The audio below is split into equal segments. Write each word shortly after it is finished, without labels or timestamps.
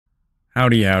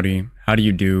Howdy, howdy. How do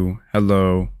you do?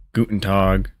 Hello, guten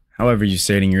tag, however you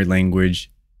say it in your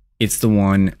language. It's the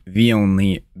one, the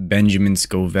only, Benjamin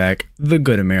Scovach, the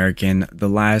good American, the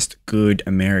last good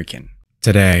American.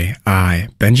 Today, I,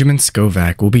 Benjamin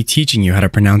Scovach, will be teaching you how to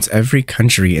pronounce every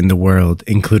country in the world,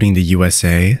 including the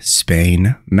USA,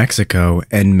 Spain, Mexico,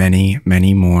 and many,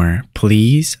 many more.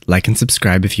 Please like and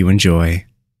subscribe if you enjoy.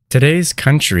 Today's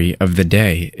country of the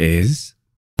day is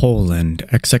Poland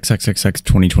XXXX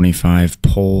 2025.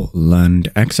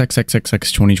 Poland XXXX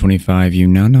 2025. You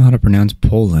now know how to pronounce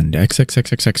Poland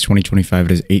XXXX 2025.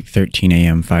 It is 8:13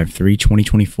 a.m.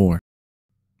 5/3/2024.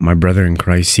 My brother in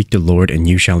Christ, seek the Lord and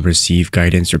you shall receive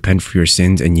guidance. Repent for your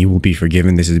sins and you will be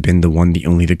forgiven. This has been the one, the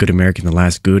only, the good American, the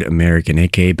last good American,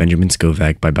 aka Benjamin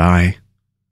Scovach. Bye-bye.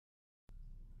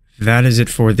 That is it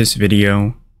for this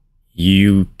video.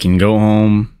 You can go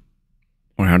home.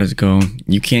 Or how does it go?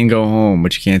 You can go home,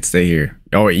 but you can't stay here.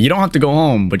 Oh, wait, you don't have to go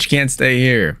home, but you can't stay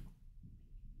here.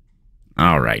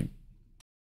 All right.